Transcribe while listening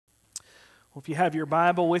Well, if you have your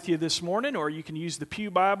Bible with you this morning, or you can use the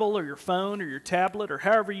Pew Bible or your phone or your tablet or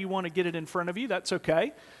however you want to get it in front of you, that's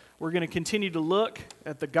okay. We're going to continue to look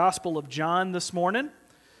at the Gospel of John this morning.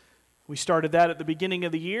 We started that at the beginning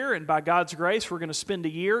of the year, and by God's grace, we're going to spend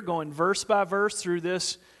a year going verse by verse through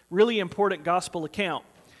this really important gospel account.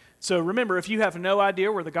 So remember, if you have no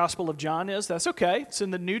idea where the Gospel of John is, that's okay. It's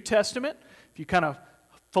in the New Testament. If you kind of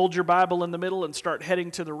fold your Bible in the middle and start heading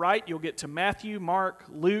to the right, you'll get to Matthew, Mark,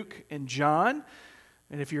 Luke, and John.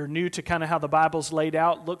 And if you're new to kind of how the Bible's laid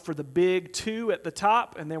out, look for the big 2 at the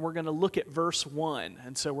top, and then we're going to look at verse 1.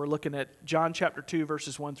 And so we're looking at John chapter 2,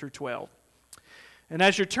 verses 1 through 12. And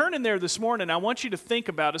as you're turning there this morning, I want you to think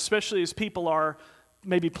about, especially as people are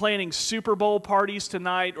maybe planning Super Bowl parties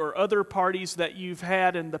tonight or other parties that you've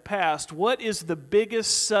had in the past, what is the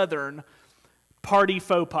biggest Southern party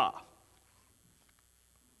faux pas?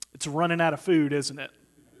 It's running out of food, isn't it?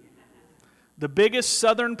 The biggest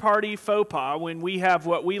Southern party faux pas, when we have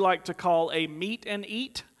what we like to call a meet and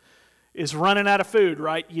eat, is running out of food,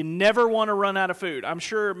 right? You never want to run out of food. I'm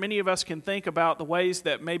sure many of us can think about the ways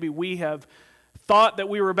that maybe we have thought that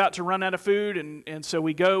we were about to run out of food, and so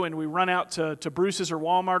we go and we run out to Bruce's or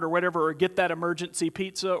Walmart or whatever, or get that emergency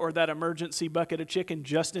pizza or that emergency bucket of chicken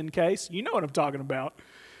just in case. You know what I'm talking about.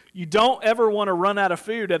 You don't ever want to run out of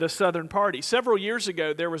food at a Southern party. Several years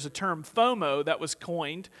ago, there was a term FOMO that was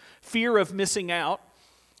coined, fear of missing out,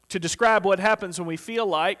 to describe what happens when we feel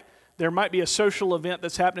like there might be a social event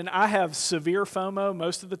that's happening. I have severe FOMO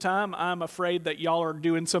most of the time. I'm afraid that y'all are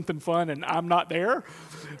doing something fun and I'm not there.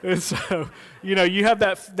 And so, you have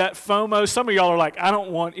that FOMO. Some of y'all are like, I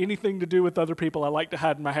don't want anything to do with other people. I like to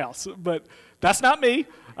hide in my house. But that's not me.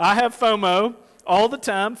 I have FOMO all the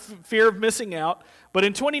time, fear of missing out. But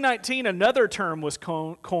in 2019, another term was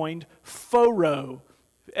coined, FORO,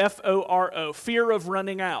 F-O-R-O, fear of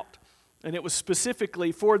running out. And it was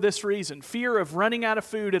specifically for this reason, fear of running out of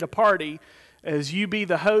food at a party. As you be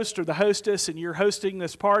the host or the hostess and you're hosting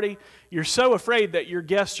this party, you're so afraid that your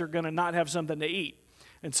guests are going to not have something to eat.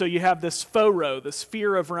 And so you have this FORO, this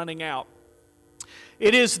fear of running out.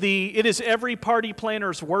 It is every party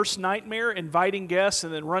planner's worst nightmare, inviting guests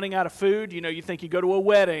and then running out of food. You think you go to a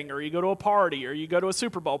wedding or you go to a party or you go to a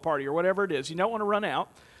Super Bowl party or whatever it is. You don't want to run out.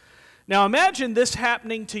 Now imagine this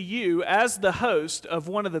happening to you as the host of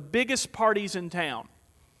one of the biggest parties in town.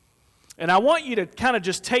 And I want you to kind of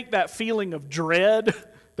just take that feeling of dread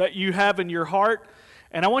that you have in your heart,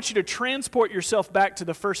 and I want you to transport yourself back to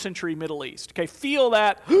the first century Middle East. Okay, feel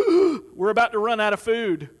that, we're about to run out of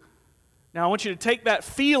food. Now, I want you to take that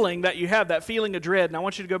feeling that you have, that feeling of dread, and I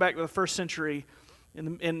want you to go back to the first century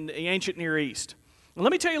in the ancient Near East. And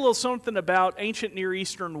let me tell you a little something about ancient Near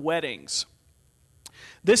Eastern weddings.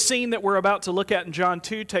 This scene that we're about to look at in John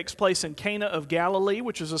 2 takes place in Cana of Galilee,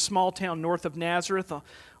 which is a small town north of Nazareth,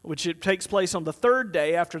 which it takes place on the third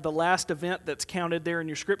day after the last event that's counted there in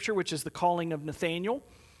your scripture, which is the calling of Nathanael.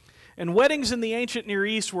 And weddings in the ancient Near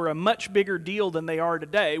East were a much bigger deal than they are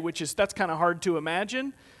today, that's kind of hard to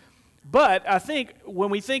imagine. But I think when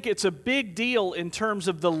we think it's a big deal in terms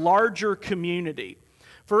of the larger community,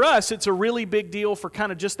 for us it's a really big deal for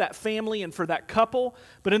kind of just that family and for that couple.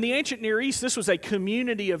 But in the ancient Near East, this was a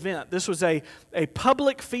community event. This was a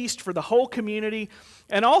public feast for the whole community,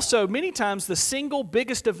 and also many times the single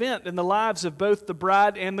biggest event in the lives of both the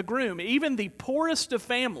bride and the groom. Even the poorest of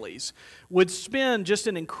families would spend just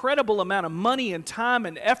an incredible amount of money and time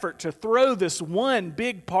and effort to throw this one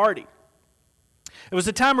big party. It was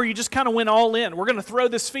a time where you just kind of went all in. We're going to throw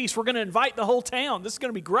this feast. We're going to invite the whole town. This is going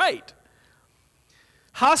to be great.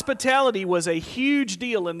 Hospitality was a huge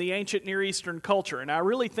deal in the ancient Near Eastern culture, and I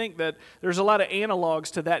really think that there's a lot of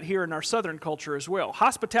analogs to that here in our Southern culture as well.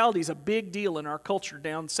 Hospitality is a big deal in our culture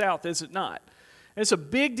down south, is it not? And it's a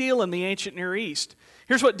big deal in the ancient Near East.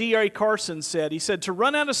 Here's what D.A. Carson said. He said, "To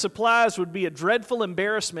run out of supplies would be a dreadful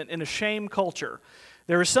embarrassment in a shame culture.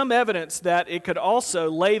 There is some evidence that it could also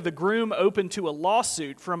lay the groom open to a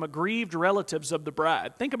lawsuit from aggrieved relatives of the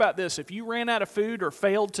bride." Think about this. If you ran out of food or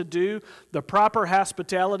failed to do the proper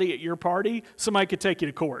hospitality at your party, somebody could take you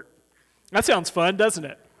to court. That sounds fun, doesn't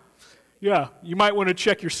it? Yeah, you might want to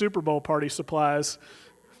check your Super Bowl party supplies.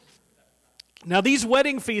 Now, these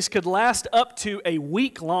wedding feasts could last up to a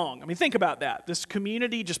week long. I mean, think about that. This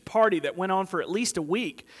community just party that went on for at least a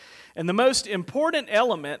week. And the most important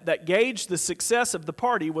element that gauged the success of the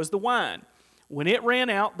party was the wine. When it ran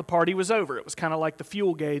out, the party was over. It was kind of like the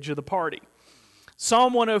fuel gauge of the party.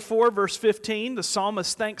 Psalm 104, verse 15, the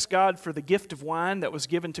psalmist thanks God for the gift of wine that was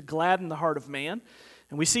given to gladden the heart of man.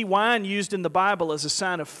 And we see wine used in the Bible as a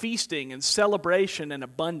sign of feasting and celebration and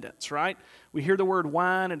abundance, right? We hear the word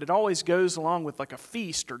wine, and it always goes along with like a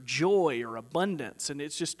feast or joy or abundance. And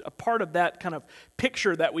it's just a part of that kind of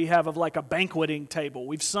picture that we have of like a banqueting table.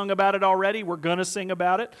 We've sung about it already. We're going to sing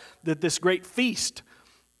about it, that this great feast.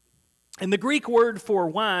 And the Greek word for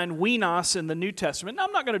wine, winos, in the New Testament, now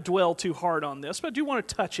I'm not going to dwell too hard on this, but I do want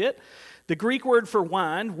to touch it. The Greek word for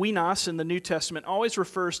wine, winos, in the New Testament always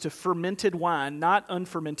refers to fermented wine, not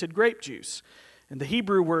unfermented grape juice. And the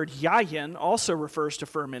Hebrew word yayin also refers to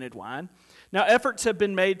fermented wine. Now, efforts have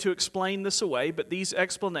been made to explain this away, but these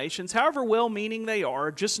explanations, however well-meaning they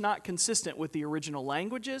are just not consistent with the original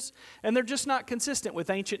languages, and they're just not consistent with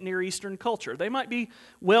ancient Near Eastern culture. They might be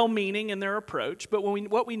well-meaning in their approach, but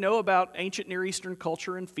what we know about ancient Near Eastern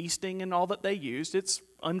culture and feasting and all that they used, it's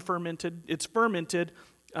fermented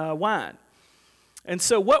wine. And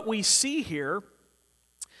so what we see here,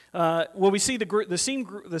 we see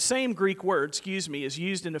the same Greek word, is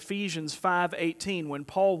used in Ephesians 5:18 when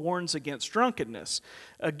Paul warns against drunkenness,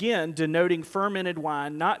 again denoting fermented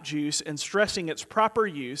wine, not juice, and stressing its proper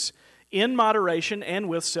use in moderation and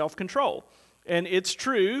with self-control. And it's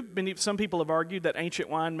true, some people have argued that ancient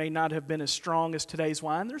wine may not have been as strong as today's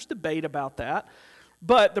wine. There's debate about that.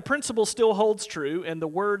 But the principle still holds true, and the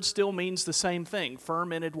word still means the same thing,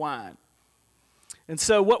 fermented wine. And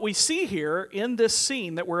so what we see here in this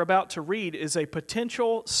scene that we're about to read is a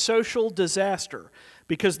potential social disaster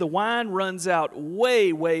because the wine runs out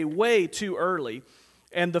way, way, way too early,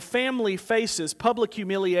 and the family faces public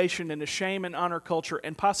humiliation and a shame and honor culture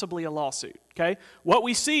and possibly a lawsuit. Okay? What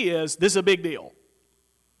we see is this is a big deal.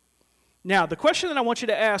 Now, the question that I want you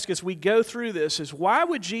to ask as we go through this is, why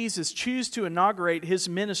would Jesus choose to inaugurate his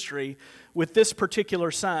ministry with this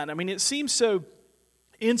particular sign? I mean, it seems so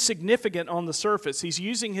insignificant on the surface. He's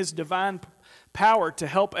using his divine power to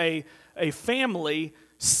help a family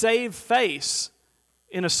save face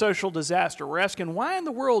in a social disaster. We're asking, why in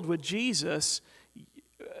the world would Jesus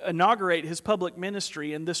inaugurate his public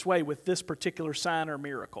ministry in this way with this particular sign or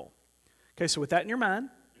miracle? Okay, so with that in your mind,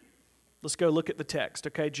 let's go look at the text.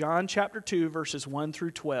 Okay, John chapter 2, verses 1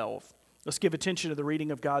 through 12. Let's give attention to the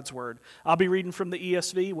reading of God's word. I'll be reading from the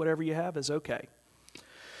ESV. Whatever you have is okay.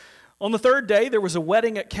 On the third day, there was a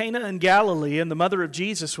wedding at Cana in Galilee, and the mother of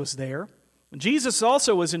Jesus was there. Jesus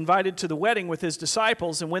also was invited to the wedding with his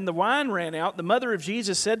disciples, and when the wine ran out, the mother of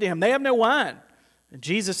Jesus said to him, "They have no wine." And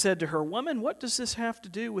Jesus said to her, "Woman, what does this have to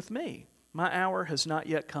do with me? My hour has not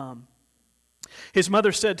yet come." His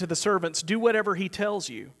mother said to the servants, "Do whatever he tells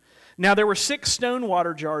you." Now there were 6 stone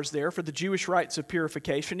water jars there for the Jewish rites of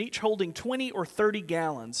purification, each holding 20 or 30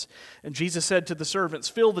 gallons. And Jesus said to the servants,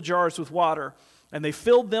 "Fill the jars with water." And they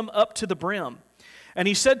filled them up to the brim. And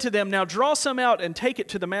he said to them, "Now draw some out and take it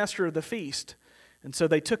to the master of the feast." And so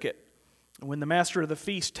they took it. And when the master of the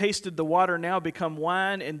feast tasted the water now become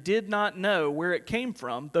wine and did not know where it came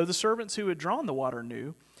from, though the servants who had drawn the water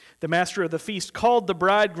knew, the master of the feast called the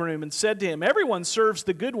bridegroom and said to him, "Everyone serves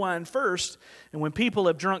the good wine first, and when people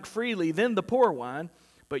have drunk freely, then the poor wine.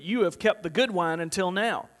 But you have kept the good wine until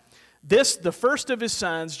now." This, the first of his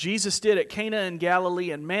signs, Jesus did at Cana in Galilee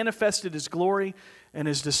and manifested his glory, and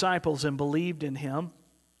his disciples and believed in him.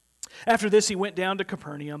 After this, he went down to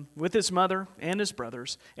Capernaum with his mother and his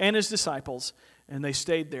brothers and his disciples, and they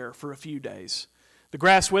stayed there for a few days. The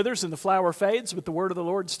grass withers and the flower fades, but the word of the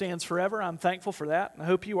Lord stands forever. I'm thankful for that, and I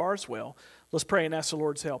hope you are as well. Let's pray and ask the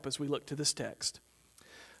Lord's help as we look to this text.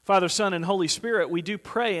 Father, Son, and Holy Spirit, we do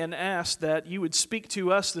pray and ask that you would speak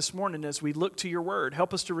to us this morning as we look to your word.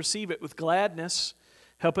 Help us to receive it with gladness.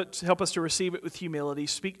 Help us to receive it with humility.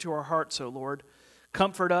 Speak to our hearts, O Lord.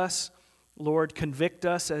 Comfort us, Lord. Convict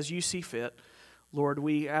us as you see fit. Lord,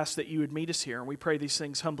 we ask that you would meet us here, and we pray these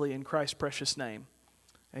things humbly in Christ's precious name.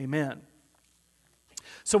 Amen.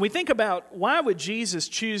 So we think about, why would Jesus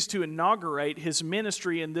choose to inaugurate his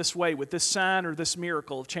ministry in this way with this sign or this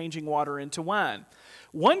miracle of changing water into wine?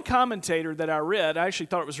 One commentator that I read, I actually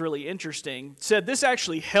thought it was really interesting, said this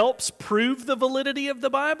actually helps prove the validity of the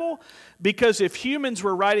Bible, because if humans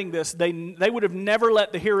were writing this, they would have never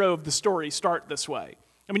let the hero of the story start this way.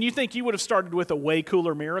 I mean, you think you would have started with a way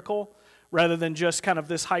cooler miracle rather than just kind of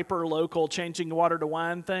this hyper-local changing water to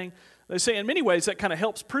wine thing? They say in many ways that kind of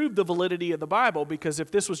helps prove the validity of the Bible, because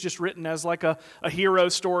if this was just written as like a hero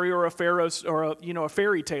story or a pharaoh or a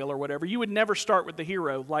fairy tale or whatever, you would never start with the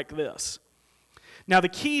hero like this. Now, the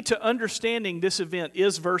key to understanding this event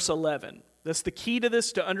is verse 11. That's the key to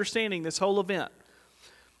this, to understanding this whole event.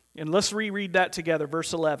 And let's reread that together.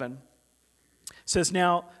 Verse 11 says,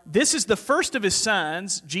 "Now, this is the first of his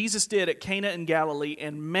signs Jesus did at Cana in Galilee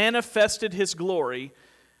and manifested his glory,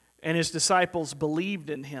 and his disciples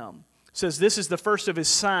believed in him." It says this is the first of his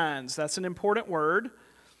signs. That's an important word.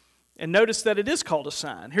 And notice that it is called a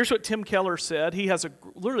sign. Here's what Tim Keller said. He has a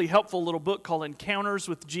really helpful little book called Encounters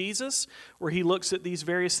with Jesus, where he looks at these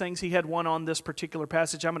various things. He had one on this particular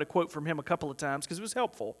passage. I'm going to quote from him a couple of times because it was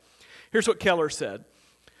helpful. Here's what Keller said.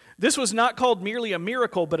 This was not called merely a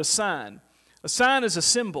miracle, but a sign. A sign is a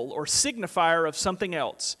symbol or signifier of something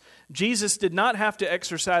else. Jesus did not have to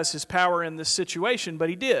exercise his power in this situation, but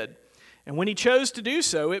he did. And when he chose to do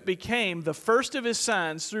so, it became the first of his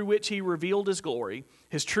signs through which he revealed his glory,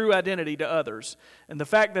 his true identity to others. And the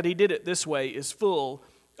fact that he did it this way is full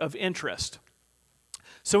of interest.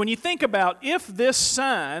 So when you think about if this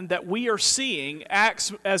sign that we are seeing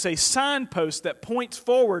acts as a signpost that points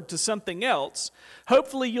forward to something else,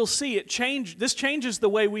 hopefully you'll see it change. This changes the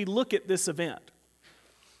way we look at this event.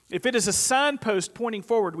 If it is a signpost pointing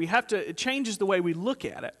forward, it changes the way we look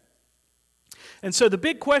at it. And so the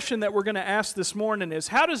big question that we're going to ask this morning is,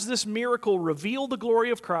 how does this miracle reveal the glory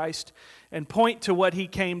of Christ and point to what he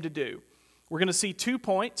came to do? We're going to see 2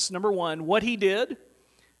 points. Number one, what he did.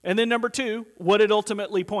 And then number two, what it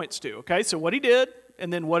ultimately points to. Okay, so what he did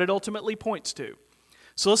and then what it ultimately points to.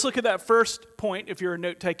 So let's look at that first point if you're a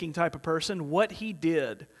note-taking type of person, what he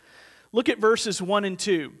did. Look at verses 1 and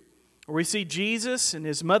 2, where we see Jesus and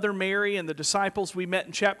his mother Mary and the disciples we met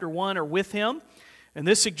in chapter 1 are with him. And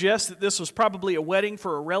this suggests that this was probably a wedding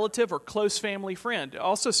for a relative or close family friend.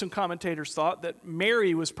 Also, some commentators thought that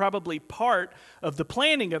Mary was probably part of the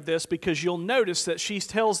planning of this because you'll notice that she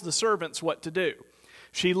tells the servants what to do.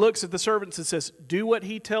 She looks at the servants and says, do what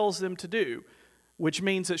he tells them to do, which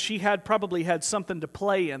means that she probably had something to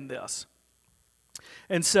play in this.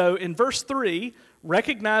 And so in verse 3,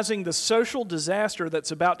 recognizing the social disaster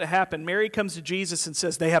that's about to happen, Mary comes to Jesus and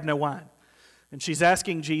says, they have no wine. And she's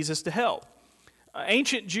asking Jesus to help.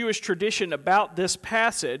 Ancient Jewish tradition about this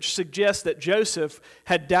passage suggests that Joseph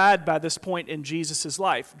had died by this point in Jesus'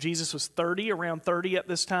 life. Jesus was around 30 at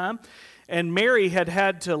this time, and Mary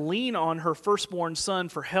had to lean on her firstborn son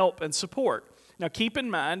for help and support. Now keep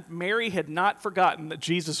in mind, Mary had not forgotten that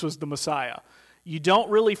Jesus was the Messiah. You don't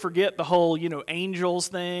really forget the whole, angels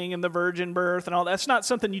thing and the virgin birth and all that. That's not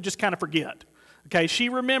something you just kind of forget. Okay, she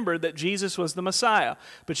remembered that Jesus was the Messiah,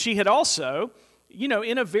 but she had also,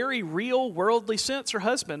 in a very real worldly sense, her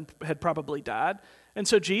husband had probably died. And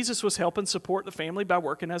so Jesus was helping support the family by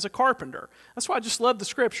working as a carpenter. That's why I just love the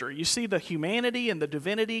scripture. You see the humanity and the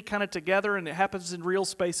divinity kind of together, and it happens in real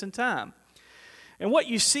space and time. And what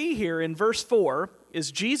you see here in verse 4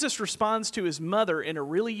 is Jesus responds to his mother in a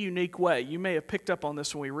really unique way. You may have picked up on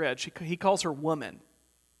this when we read. He calls her woman.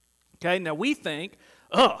 Okay, now we think,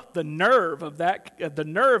 the nerve of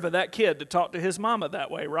that kid to talk to his mama that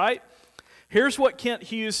way, right? Here's what Kent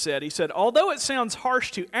Hughes said. He said, although it sounds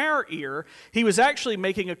harsh to our ear, he was actually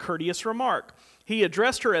making a courteous remark. He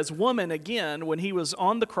addressed her as woman again when he was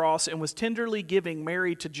on the cross and was tenderly giving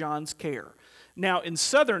Mary to John's care. Now, in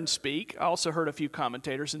Southern speak, I also heard a few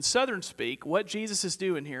commentators, in Southern speak, what Jesus is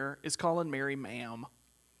doing here is calling Mary ma'am.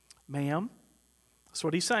 Ma'am? That's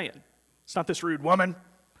what he's saying. It's not this rude woman.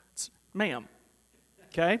 It's ma'am.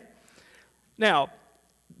 Okay? Now,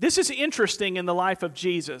 this is interesting in the life of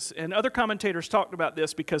Jesus, and other commentators talked about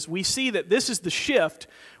this because we see that this is the shift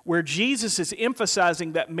where Jesus is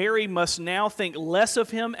emphasizing that Mary must now think less of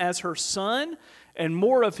him as her son and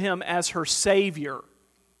more of him as her Savior.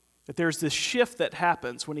 That there's this shift that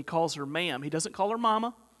happens when he calls her ma'am. He doesn't call her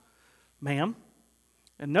mama, ma'am.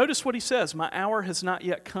 And notice what he says, my hour has not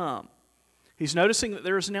yet come. He's noticing that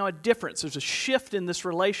there is now a difference. There's a shift in this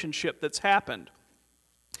relationship that's happened.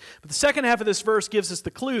 But the second half of this verse gives us the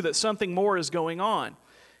clue that something more is going on.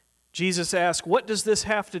 Jesus asks, what does this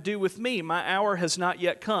have to do with me? My hour has not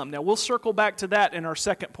yet come. Now, we'll circle back to that in our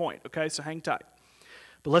second point, okay? So hang tight.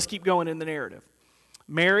 But let's keep going in the narrative.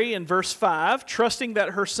 Mary, in verse 5, trusting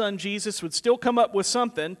that her son Jesus would still come up with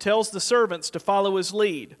something, tells the servants to follow his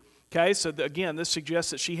lead. Okay, so again, this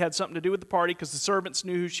suggests that she had something to do with the party because the servants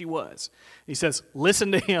knew who she was. He says,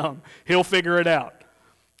 listen to him. He'll figure it out.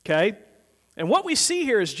 Okay? And what we see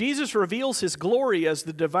here is Jesus reveals his glory as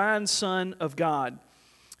the divine Son of God.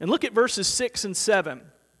 And look at verses 6 and 7.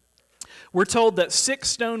 We're told that 6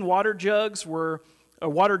 stone water jars were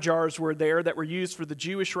there that were used for the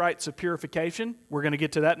Jewish rites of purification. We're going to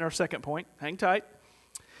get to that in our second point. Hang tight.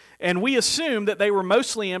 And we assume that they were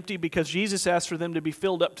mostly empty because Jesus asked for them to be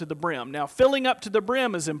filled up to the brim. Now, filling up to the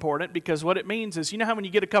brim is important because what it means is, you know how when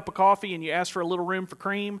you get a cup of coffee and you ask for a little room for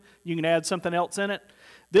cream, you can add something else in it?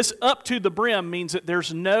 This up to the brim means that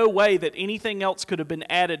there's no way that anything else could have been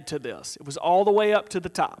added to this. It was all the way up to the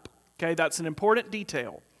top. Okay, that's an important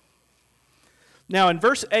detail. Now, in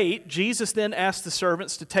verse 8, Jesus then asked the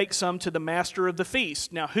servants to take some to the master of the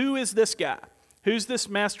feast. Now, who is this guy? Who's this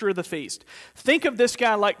master of the feast? Think of this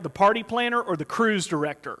guy like the party planner or the cruise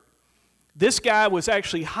director. This guy was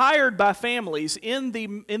actually hired by families in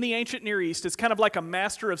the ancient Near East. It's kind of like a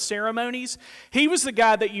master of ceremonies. He was the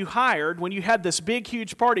guy that you hired when you had this big,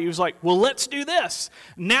 huge party. He was like, well, let's do this.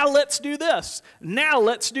 Now let's do this. Now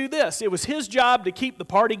let's do this. It was his job to keep the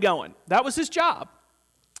party going. That was his job.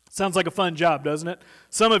 Sounds like a fun job, doesn't it?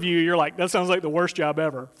 Some of you, you're like, that sounds like the worst job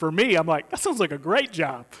ever. For me, I'm like, that sounds like a great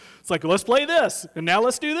job. It's like, let's play this, and now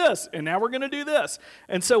let's do this, and now we're going to do this.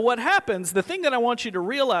 And so what happens, the thing that I want you to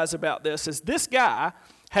realize about this is this guy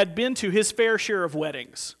had been to his fair share of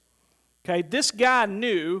weddings. Okay, this guy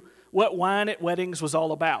knew what wine at weddings was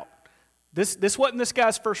all about. This wasn't this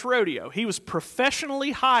guy's first rodeo. He was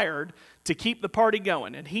professionally hired to keep the party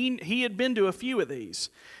going, and he had been to a few of these.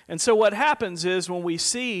 And so what happens is when we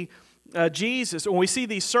see when we see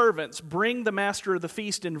these servants bring the master of the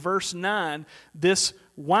feast in verse 9, this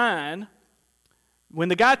wine, when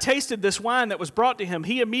the guy tasted this wine that was brought to him,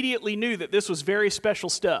 he immediately knew that this was very special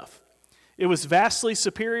stuff. It was vastly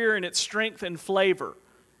superior in its strength and flavor.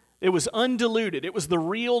 It was undiluted. It was the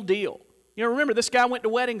real deal. You know, remember, this guy went to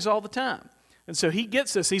weddings all the time. And so he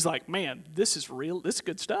gets this. He's like, man, this is real. This is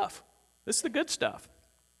good stuff. This is the good stuff.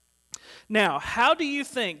 Now, how do you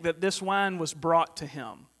think that this wine was brought to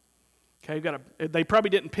him? Okay, they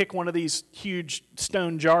probably didn't pick one of these huge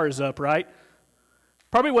stone jars up, right?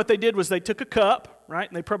 Probably what they did was they took a cup, right,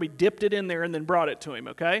 and they probably dipped it in there and then brought it to him,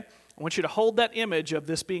 okay? I want you to hold that image of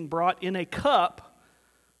this being brought in a cup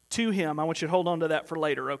to him. I want you to hold on to that for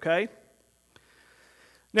later, okay?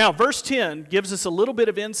 Now, verse 10 gives us a little bit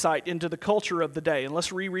of insight into the culture of the day, and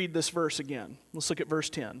let's reread this verse again. Let's look at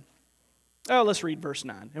verse 10. Let's read verse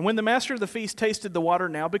 9. And when the master of the feast tasted the water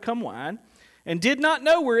now become wine, and did not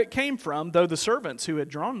know where it came from, though the servants who had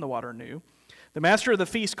drawn the water knew, the master of the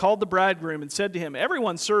feast called the bridegroom and said to him,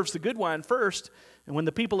 everyone serves the good wine first, and when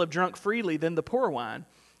the people have drunk freely, then the poor wine.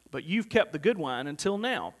 But you've kept the good wine until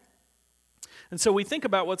now. And so we think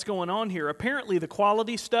about what's going on here. Apparently the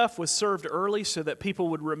quality stuff was served early so that people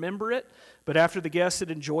would remember it, but after the guests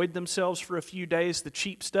had enjoyed themselves for a few days, the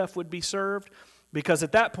cheap stuff would be served, because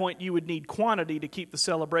at that point you would need quantity to keep the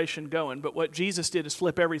celebration going. But what Jesus did is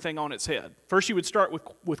flip everything on its head. First you would start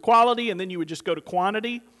with quality, and then you would just go to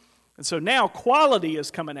quantity. And so now quality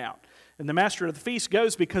is coming out. And the master of the feast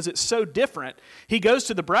goes, because it's so different, he goes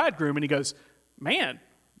to the bridegroom and he goes, man,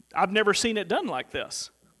 I've never seen it done like this.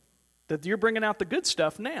 That you're bringing out the good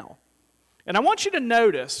stuff now. And I want you to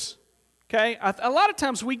notice, okay, a lot of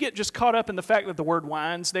times we get just caught up in the fact that the word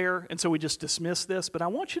wine's there, and so we just dismiss this. But I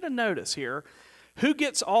want you to notice here, who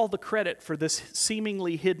gets all the credit for this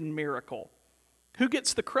seemingly hidden miracle? Who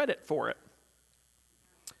gets the credit for it?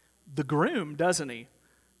 The groom, doesn't he?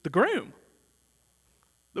 The groom.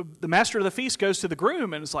 The master of the feast goes to the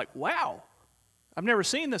groom and is like, wow, I've never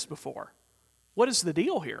seen this before. What is the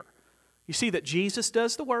deal here? You see that Jesus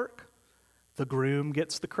does the work. The groom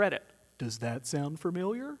gets the credit. Does that sound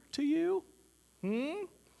familiar to you?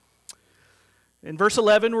 In verse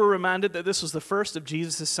 11, we're reminded that this was the first of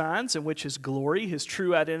Jesus' signs in which his glory, his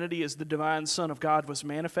true identity as the divine Son of God was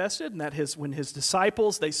manifested, and that when his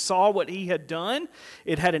disciples, they saw what he had done,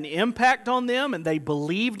 it had an impact on them, and they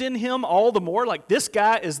believed in him all the more, like this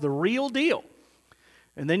guy is the real deal.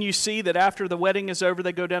 And then you see that after the wedding is over,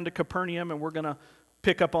 they go down to Capernaum, and we're going to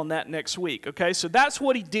pick up on that next week, okay? So that's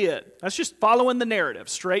what he did. That's just following the narrative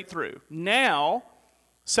straight through. Now,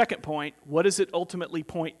 second point, what does it ultimately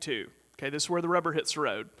point to? Okay, this is where the rubber hits the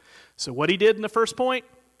road. So what he did in the first point,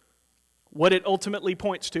 what it ultimately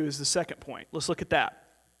points to is the second point. Let's look at that.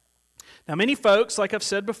 Now, many folks, like I've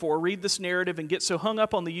said before, read this narrative and get so hung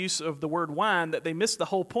up on the use of the word wine that they miss the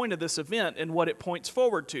whole point of this event and what it points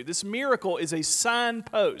forward to. This miracle is a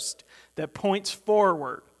signpost that points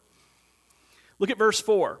forward. Look at verse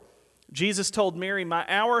 4. Jesus told Mary, "My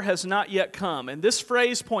hour has not yet come." And this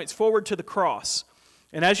phrase points forward to the cross.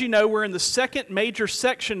 And as you know, we're in the second major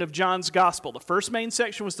section of John's gospel. The first main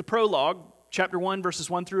section was the prologue, chapter 1, verses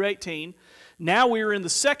 1 through 18. Now we are in the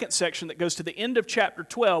second section that goes to the end of chapter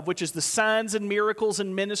 12, which is the signs and miracles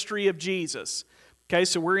and ministry of Jesus. Okay,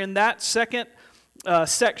 so we're in that second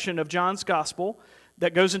section of John's gospel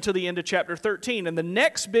that goes into the end of chapter 13. And the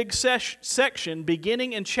next big section,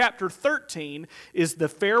 beginning in chapter 13, is the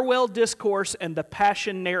farewell discourse and the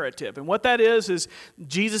passion narrative. And what that is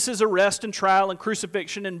Jesus' arrest and trial and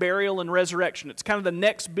crucifixion and burial and resurrection. It's kind of the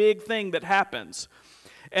next big thing that happens.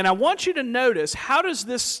 And I want you to notice, how does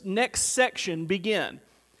this next section begin?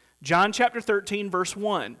 John chapter 13, verse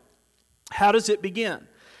 1. How does it begin?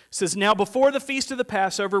 It says, now before the feast of the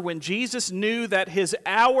Passover, when Jesus knew that his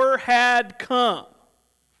hour had come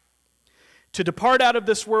to depart out of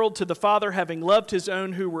this world to the Father, having loved his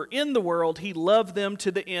own who were in the world, he loved them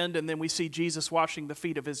to the end. And then we see Jesus washing the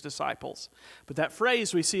feet of his disciples. But that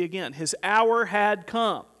phrase we see again, his hour had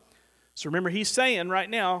come. So remember, he's saying right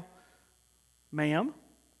now, ma'am,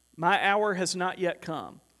 my hour has not yet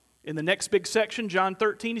come. In the next big section, John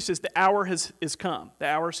 13, he says the hour has come. The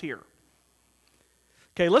hour's here.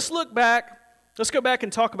 Okay, let's look back. Let's go back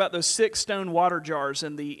and talk about those 6 stone water jars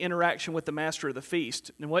and the interaction with the master of the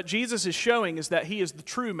feast. And what Jesus is showing is that he is the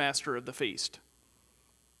true master of the feast.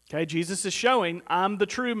 Okay, Jesus is showing, I'm the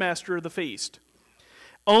true master of the feast.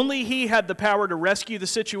 Only he had the power to rescue the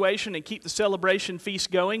situation and keep the celebration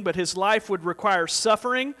feast going, but his life would require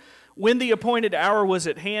suffering when the appointed hour was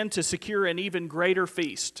at hand to secure an even greater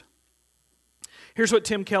feast. Here's what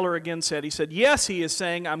Tim Keller again said. He said, yes, he is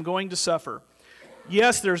saying, I'm going to suffer.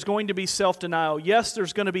 Yes, there's going to be self-denial. Yes,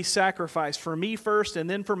 there's going to be sacrifice for me first and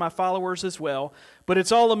then for my followers as well. But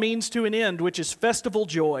it's all a means to an end, which is festival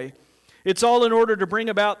joy. It's all in order to bring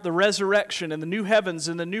about the resurrection and the new heavens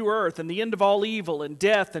and the new earth and the end of all evil and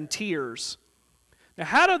death and tears. Now,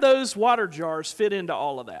 how do those water jars fit into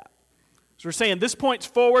all of that? So we're saying this points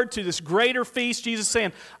forward to this greater feast. Jesus is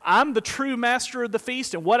saying, I'm the true master of the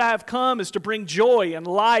feast, and what I have come is to bring joy and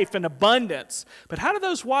life and abundance. But how do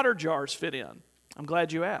those water jars fit in? I'm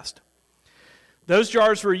glad you asked. Those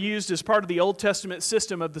jars were used as part of the Old Testament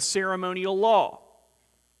system of the ceremonial law.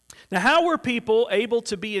 Now, how were people able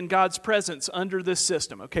to be in God's presence under this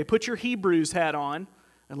system? Okay, put your Hebrews hat on,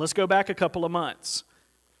 and let's go back a couple of months.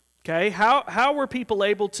 Okay, how were people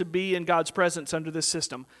able to be in God's presence under this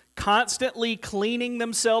system? Constantly cleaning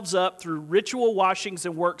themselves up through ritual washings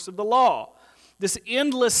and works of the law. This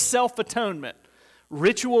endless self-atonement.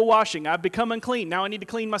 Ritual washing. I've become unclean. Now I need to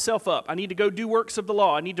clean myself up. I need to go do works of the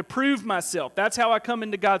law. I need to prove myself. That's how I come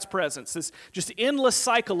into God's presence. This just endless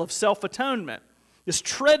cycle of self-atonement. This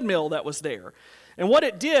treadmill that was there. And what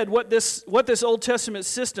it did, what this Old Testament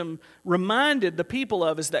system reminded the people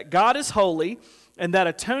of is that God is holy and that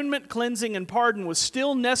atonement, cleansing, and pardon was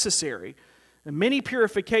still necessary. And many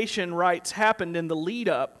purification rites happened in the lead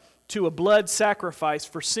up to a blood sacrifice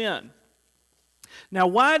for sin. Now,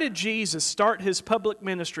 why did Jesus start his public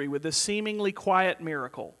ministry with this seemingly quiet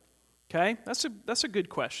miracle? Okay, that's a good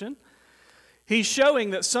question. He's showing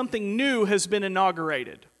that something new has been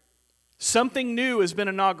inaugurated. Something new has been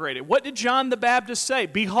inaugurated. What did John the Baptist say?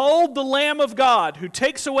 Behold the Lamb of God who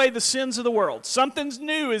takes away the sins of the world. Something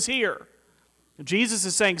new is here. And Jesus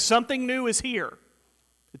is saying something new is here.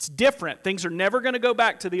 It's different. Things are never going to go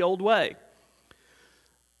back to the old way.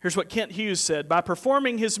 Here's what Kent Hughes said. By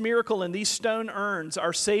performing his miracle in these stone urns,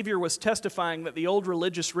 our Savior was testifying that the old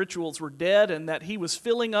religious rituals were dead and that he was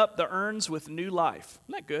filling up the urns with new life.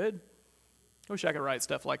 Isn't that good? I wish I could write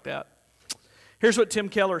stuff like that. Here's what Tim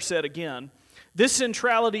Keller said again. This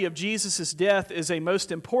centrality of Jesus' death is a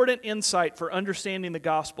most important insight for understanding the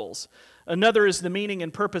Gospels. Another is the meaning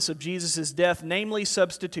and purpose of Jesus' death, namely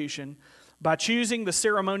substitution. By choosing the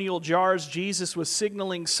ceremonial jars, Jesus was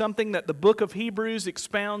signaling something that the book of Hebrews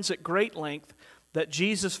expounds at great length, that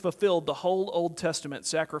Jesus fulfilled the whole Old Testament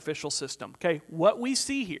sacrificial system. Okay, what we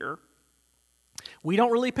see here, we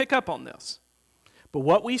don't really pick up on this, but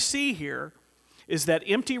what we see here is that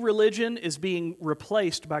empty religion is being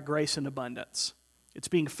replaced by grace and abundance. It's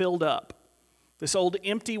being filled up. This old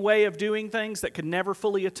empty way of doing things that could never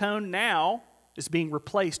fully atone now is being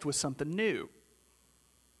replaced with something new.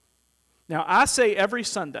 Now, I say every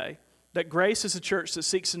Sunday that Grace is a church that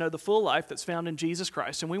seeks to know the full life that's found in Jesus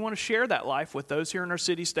Christ, and we want to share that life with those here in our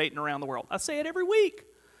city, state, and around the world. I say it every week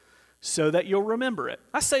so that you'll remember it.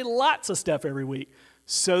 I say lots of stuff every week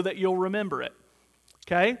so that you'll remember it.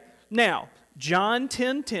 Okay? Now, John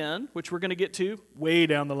 10:10, which we're going to get to way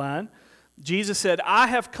down the line, Jesus said, I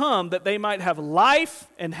have come that they might have life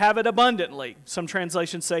and have it abundantly. Some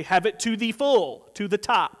translations say, have it to the full, to the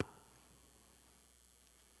top.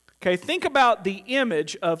 Okay, think about the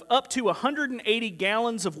image of up to 180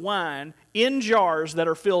 gallons of wine in jars that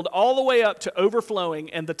are filled all the way up to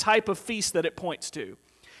overflowing and the type of feast that it points to.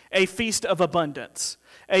 A feast of abundance,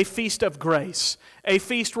 a feast of grace, a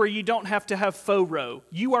feast where you don't have to have FORO.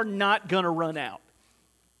 You are not going to run out.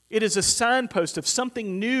 It is a signpost of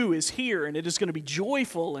something new is here, and it is going to be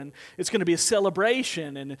joyful, and it's going to be a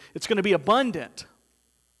celebration, and it's going to be abundant.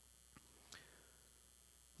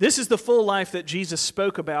 This is the full life that Jesus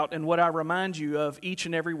spoke about and what I remind you of each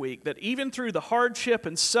and every week, that even through the hardship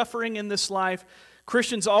and suffering in this life,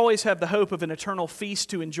 Christians always have the hope of an eternal feast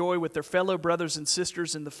to enjoy with their fellow brothers and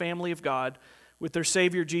sisters in the family of God, with their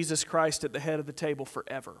Savior Jesus Christ at the head of the table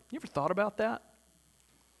forever. You ever thought about that?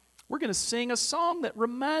 We're going to sing a song that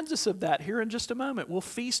reminds us of that here in just a moment. We'll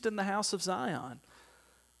feast in the house of Zion.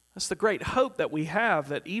 That's the great hope that we have,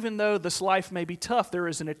 that even though this life may be tough, there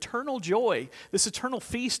is an eternal joy, this eternal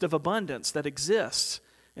feast of abundance that exists,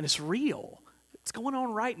 and it's real. It's going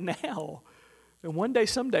on right now. And one day,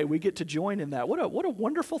 someday, we get to join in that. What a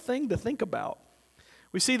wonderful thing to think about.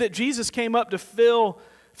 We see that Jesus came up to fill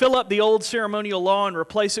up the old ceremonial law and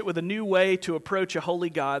replace it with a new way to approach a holy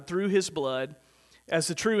God through his blood as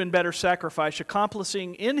the true and better sacrifice,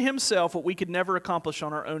 accomplishing in himself what we could never accomplish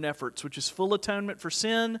on our own efforts, which is full atonement for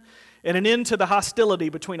sin and an end to the hostility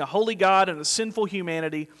between a holy God and a sinful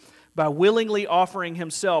humanity by willingly offering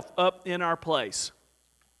himself up in our place.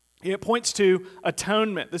 It points to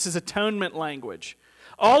atonement. This is atonement language.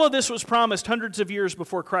 All of this was promised hundreds of years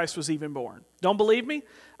before Christ was even born. Don't believe me?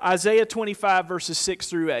 Isaiah 25 verses 6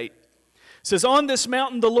 through 8. It says, "On this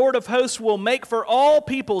mountain the Lord of hosts will make for all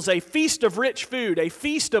peoples a feast of rich food, a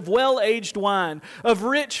feast of well-aged wine, of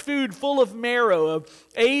rich food full of marrow, of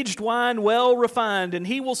aged wine well refined. And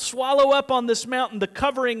he will swallow up on this mountain the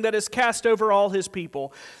covering that is cast over all his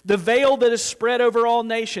people, the veil that is spread over all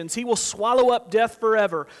nations. He will swallow up death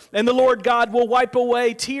forever. And the Lord God will wipe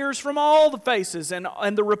away tears from all the faces, and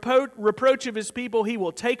the reproach of his people he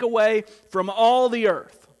will take away from all the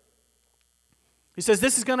earth." He says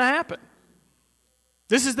this is going to happen.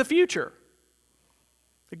 This is the future.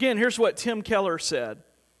 Again, here's what Tim Keller said.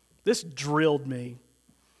 This drilled me.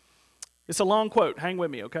 It's a long quote. Hang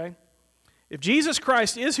with me, okay? "If Jesus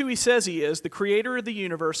Christ is who he says he is, the creator of the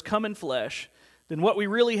universe come in flesh, then what we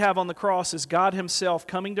really have on the cross is God himself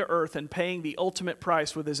coming to earth and paying the ultimate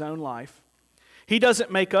price with his own life. He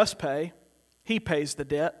doesn't make us pay. He pays the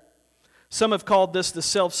debt. Some have called this the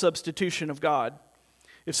self-substitution of God.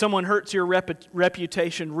 If someone hurts your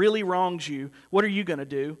reputation, really wrongs you, what are you going to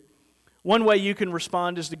do? One way you can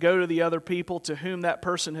respond is to go to the other people to whom that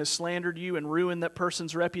person has slandered you and ruin that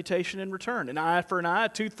person's reputation in return. An eye for an eye, a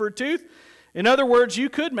tooth for a tooth. In other words,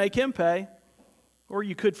 you could make him pay, or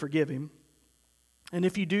you could forgive him. And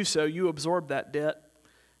if you do so, you absorb that debt.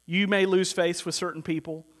 You may lose face with certain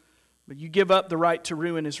people, but you give up the right to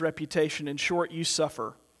ruin his reputation. In short, you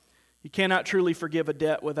suffer. You cannot truly forgive a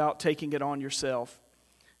debt without taking it on yourself.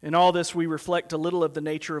 In all this, we reflect a little of the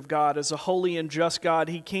nature of God. As a holy and just God,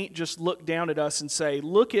 he can't just look down at us and say,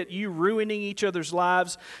 look at you ruining each other's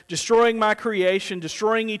lives, destroying my creation,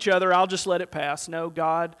 destroying each other, I'll just let it pass. No,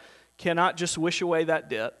 God cannot just wish away that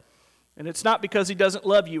debt. And it's not because he doesn't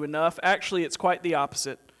love you enough. Actually, it's quite the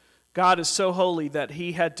opposite. God is so holy that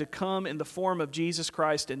he had to come in the form of Jesus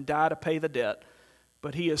Christ and die to pay the debt.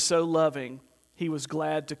 But he is so loving, he was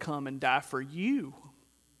glad to come and die for you.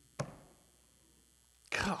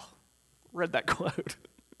 God, read that quote.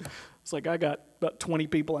 It's like I got about 20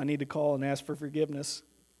 people I need to call and ask for forgiveness.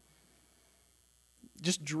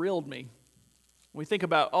 Just drilled me. When we think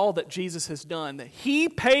about all that Jesus has done, that he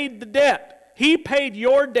paid the debt. He paid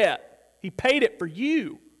your debt. He paid it for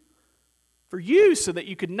you. For you so that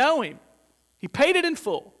you could know him. He paid it in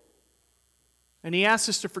full. And he asks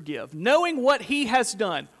us to forgive. Knowing what he has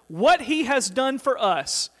done for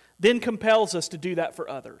us, then compels us to do that for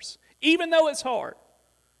others. Even though it's hard.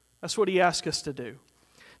 That's what he asked us to do.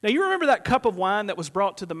 Now, you remember that cup of wine that was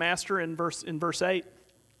brought to the master in verse 8?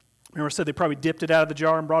 Remember I said they probably dipped it out of the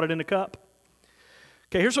jar and brought it in a cup?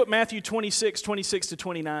 Okay, here's what Matthew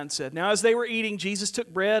 26:26-29 said. "Now as they were eating, Jesus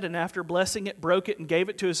took bread, and after blessing it, broke it and gave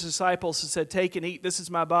it to his disciples and said, 'Take and eat, this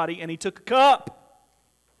is my body.' And he took a cup.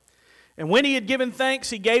 And when he had given thanks,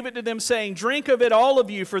 he gave it to them, saying, 'Drink of it, all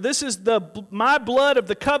of you, for this is my blood of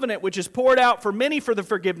the covenant, which is poured out for many for the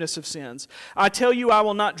forgiveness of sins. I tell you, I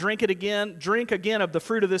will not drink again of the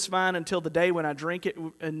fruit of this vine until the day when I drink it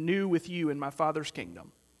anew with you in my Father's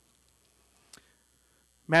kingdom.'"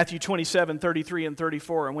 Matthew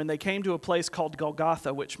 27:33-34, "And when they came to a place called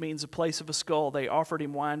Golgotha, which means a place of a skull, they offered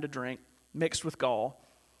him wine to drink, mixed with gall.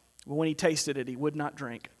 But when he tasted it, he would not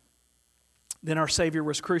drink. Then our Savior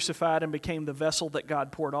was crucified and became the vessel that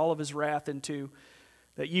God poured all of his wrath into,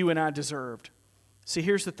 that you and I deserved." See,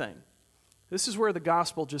 here's the thing. This is where the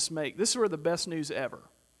gospel this is where the best news ever.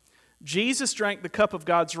 Jesus drank the cup of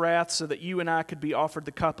God's wrath so that you and I could be offered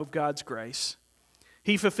the cup of God's grace.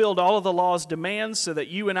 He fulfilled all of the law's demands so that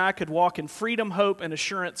you and I could walk in freedom, hope, and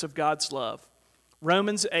assurance of God's love.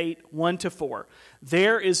 Romans 8, 1-4.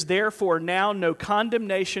 There is therefore now no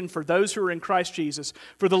condemnation for those who are in Christ Jesus.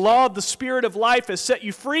 For the law of the Spirit of life has set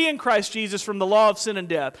you free in Christ Jesus from the law of sin and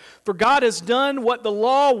death. For God has done what the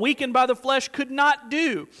law, weakened by the flesh, could not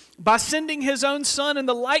do. By sending his own Son in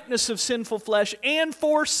the likeness of sinful flesh and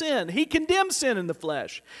for sin, he condemned sin in the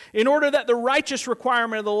flesh, in order that the righteous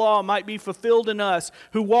requirement of the law might be fulfilled in us,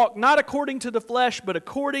 who walk not according to the flesh, but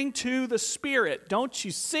according to the Spirit. Don't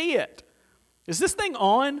you see it? Is this thing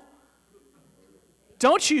on?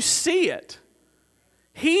 Don't you see it?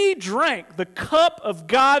 He drank the cup of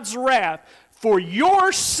God's wrath for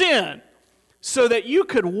your sin so that you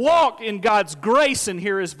could walk in God's grace and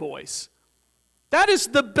hear his voice. That is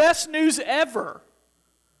the best news ever,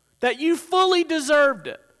 that you fully deserved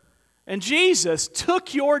it. And Jesus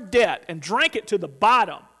took your debt and drank it to the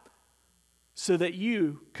bottom so that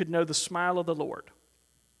you could know the smile of the Lord.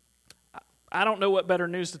 I don't know what better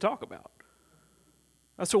news to talk about.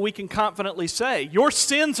 That's what we can confidently say. Your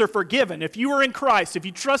sins are forgiven. If you are in Christ, if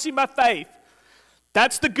you trust him by faith,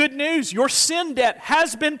 that's the good news. Your sin debt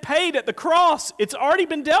has been paid at the cross. It's already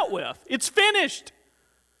been dealt with. It's finished.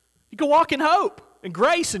 You can walk in hope and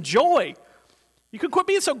grace and joy. You can quit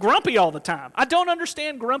being so grumpy all the time. I don't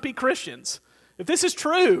understand grumpy Christians. If this is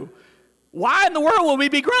true, why in the world will we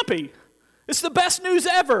be grumpy? It's the best news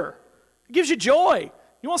ever. It gives you joy.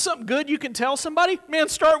 You want something good you can tell somebody? Man,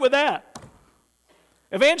 start with that.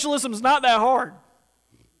 Evangelism is not that hard.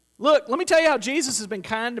 Look, let me tell you how Jesus has been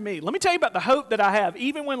kind to me. Let me tell you about the hope that I have.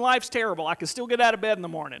 Even when life's terrible, I can still get out of bed in the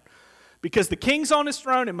morning because the King's on his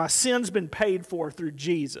throne and my sin's been paid for through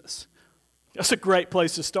Jesus. That's a great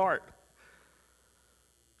place to start.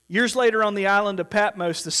 Years later on the island of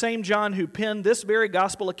Patmos, the same John who penned this very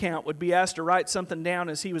gospel account would be asked to write something down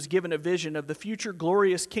as he was given a vision of the future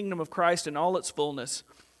glorious kingdom of Christ in all its fullness.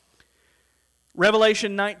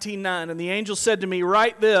 Revelation 19:9, and the angel said to me,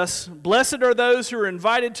 write this, blessed are those who are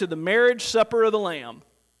invited to the marriage supper of the Lamb.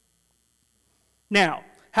 Now,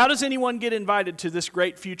 how does anyone get invited to this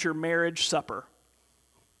great future marriage supper?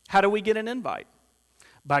 How do we get an invite?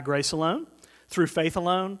 By grace alone, through faith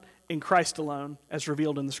alone, in Christ alone, as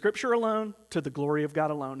revealed in the Scripture alone, to the glory of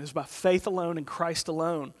God alone. It's by faith alone in Christ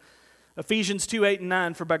alone. Ephesians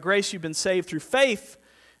 2:8-9, for by grace you've been saved through faith,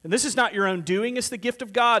 and this is not your own doing, it's the gift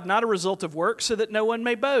of God, not a result of works, so that no one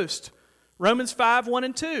may boast. Romans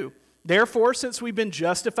 5:1-2. Therefore, since we've been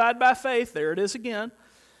justified by faith, there it is again,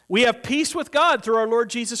 we have peace with God through our Lord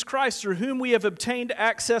Jesus Christ, through whom we have obtained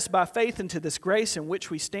access by faith into this grace in which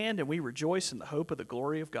we stand, and we rejoice in the hope of the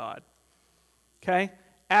glory of God. Okay?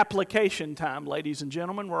 Application time, ladies and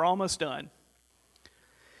gentlemen. We're almost done.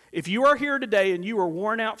 If you are here today and you are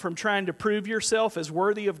worn out from trying to prove yourself as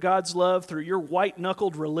worthy of God's love through your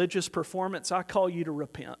white-knuckled religious performance, I call you to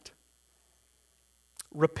repent.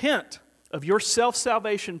 Repent of your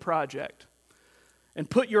self-salvation project and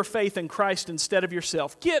put your faith in Christ instead of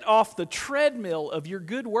yourself. Get off the treadmill of your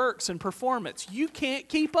good works and performance. You can't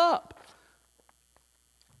keep up.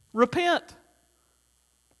 Repent.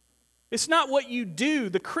 It's not what you do.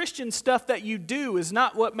 The Christian stuff that you do is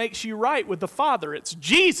not what makes you right with the Father. It's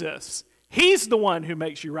Jesus. He's the one who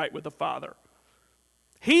makes you right with the Father.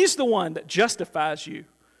 He's the one that justifies you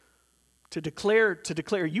to declare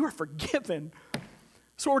you are forgiven.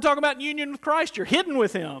 That's what we're talking about in union with Christ. You're hidden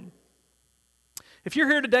with him. If you're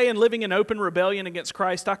here today and living in open rebellion against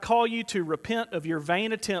Christ, I call you to repent of your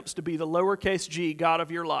vain attempts to be the lowercase g God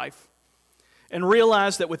of your life. And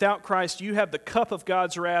realize that without Christ, you have the cup of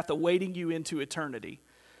God's wrath awaiting you into eternity.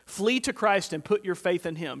 Flee to Christ and put your faith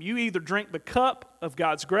in him. You either drink the cup of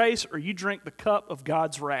God's grace or you drink the cup of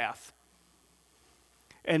God's wrath.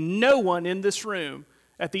 And no one in this room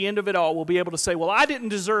at the end of it all will be able to say, well, I didn't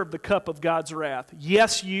deserve the cup of God's wrath.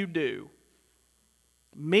 Yes, you do.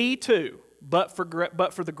 Me too, but for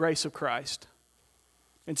the grace of Christ.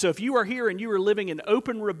 And so if you are here and you are living in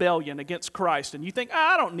open rebellion against Christ and you think,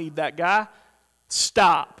 I don't need that guy,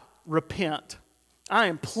 stop. Repent. I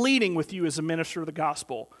am pleading with you as a minister of the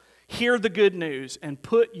gospel. Hear the good news and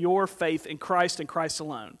put your faith in Christ and Christ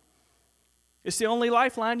alone. It's the only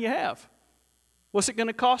lifeline you have. What's it going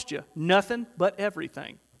to cost you? Nothing but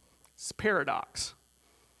everything. It's a paradox.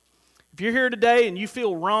 If you're here today and you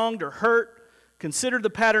feel wronged or hurt, consider the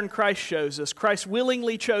pattern Christ shows us. Christ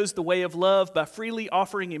willingly chose the way of love by freely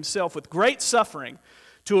offering himself with great suffering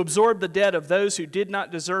to absorb the debt of those who did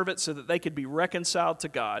not deserve it so that they could be reconciled to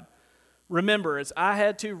God. Remember, as I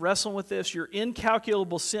had to wrestle with this, your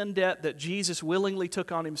incalculable sin debt that Jesus willingly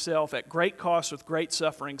took on himself at great cost with great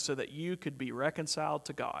suffering so that you could be reconciled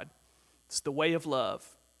to God. It's the way of love.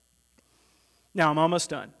 Now, I'm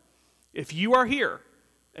almost done. If you are here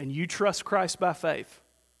and you trust Christ by faith,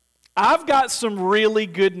 I've got some really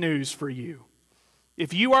good news for you.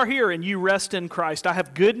 If you are here and you rest in Christ, I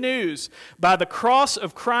have good news. By the cross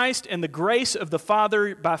of Christ and the grace of the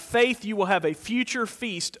Father, by faith, you will have a future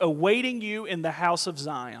feast awaiting you in the house of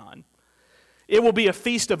Zion. It will be a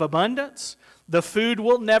feast of abundance. The food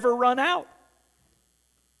will never run out.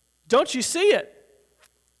 Don't you see it?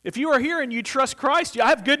 If you are here and you trust Christ, I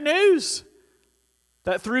have good news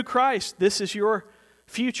that through Christ, this is your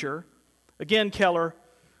future. Again, Keller,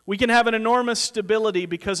 we can have an enormous stability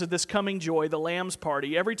because of this coming joy, the Lamb's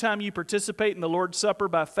party. Every time you participate in the Lord's Supper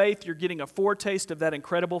by faith, you're getting a foretaste of that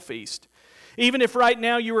incredible feast. Even if right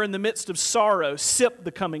now you are in the midst of sorrow, sip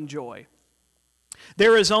the coming joy.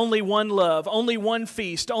 There is only one love, only one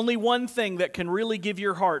feast, only one thing that can really give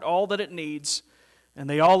your heart all that it needs, and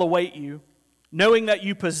they all await you, knowing that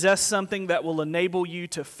you possess something that will enable you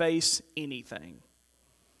to face anything.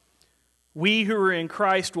 We who are in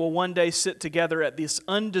Christ will one day sit together at this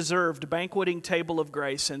undeserved banqueting table of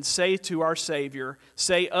grace and say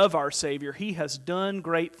of our Savior, He has done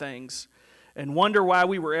great things, and wonder why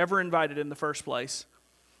we were ever invited in the first place.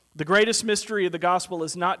 The greatest mystery of the gospel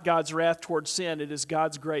is not God's wrath towards sin, it is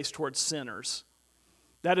God's grace towards sinners.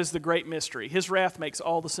 That is the great mystery. His wrath makes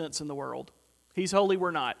all the sense in the world. He's holy,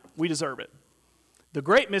 we're not. We deserve it. The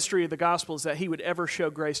great mystery of the gospel is that He would ever show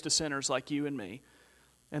grace to sinners like you and me.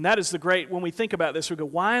 And that is the great, when we think about this, we go,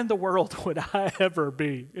 why in the world would I ever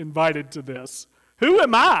be invited to this? Who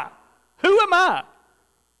am I? Who am I?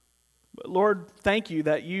 But Lord, thank you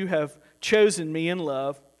that you have chosen me in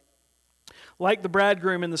love. Like the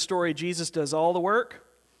bridegroom in the story, Jesus does all the work.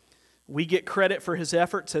 We get credit for His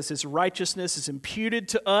efforts as His righteousness is imputed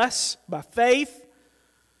to us by faith.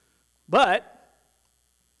 But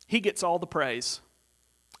He gets all the praise.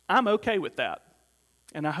 I'm okay with that.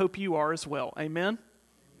 And I hope you are as well. Amen?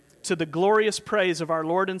 To the glorious praise of our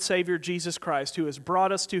Lord and Savior Jesus Christ, who has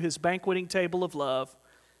brought us to His banqueting table of love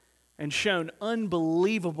and shown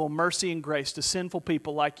unbelievable mercy and grace to sinful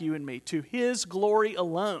people like you and me. To His glory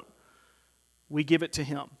alone, we give it to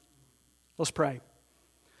Him. Let's pray.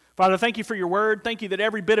 Father, thank you for your word. Thank you that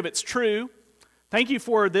every bit of it's true. Thank you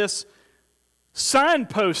for this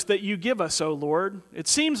signpost that you give us, O Lord. It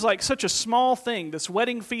seems like such a small thing, this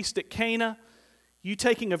wedding feast at Cana. You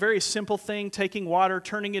taking a very simple thing, taking water,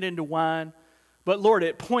 turning it into wine. But Lord,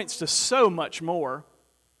 it points to so much more.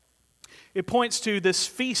 It points to this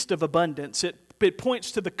feast of abundance. It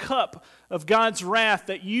points to the cup of God's wrath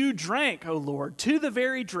that you drank, O Lord, to the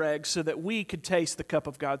very dregs so that we could taste the cup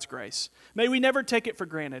of God's grace. May we never take it for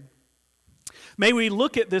granted. May we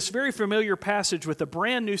look at this very familiar passage with a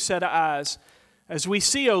brand new set of eyes as we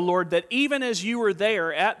see, O Lord, that even as you were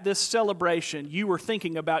there at this celebration, you were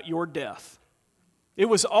thinking about your death. It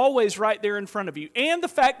was always right there in front of you. And the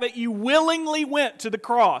fact that you willingly went to the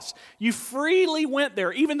cross. You freely went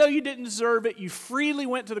there. Even though you didn't deserve it, you freely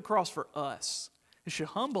went to the cross for us. It should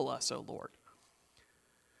humble us, O Lord.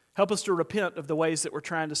 Help us to repent of the ways that we're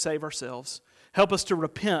trying to save ourselves. Help us to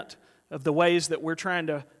repent of the ways that we're trying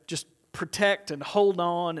to just protect and hold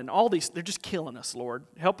on and all these. They're just killing us, Lord.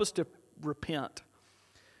 Help us to repent.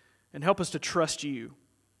 And help us to trust you.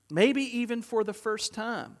 Maybe even for the first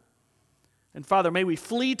time. And Father, may we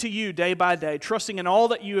flee to you day by day, trusting in all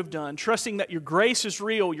that you have done, trusting that your grace is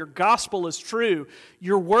real, your gospel is true,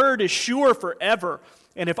 your word is sure forever.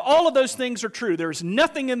 And if all of those things are true, there is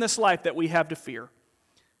nothing in this life that we have to fear.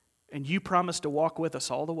 And you promise to walk with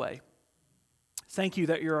us all the way. Thank you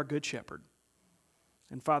that you're our good shepherd.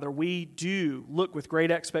 And Father, we do look with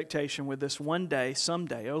great expectation with this one day,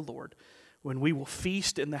 someday, O Lord, when we will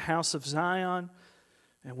feast in the house of Zion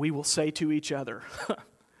and we will say to each other,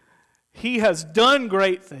 He has done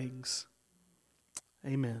great things.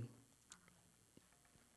 Amen.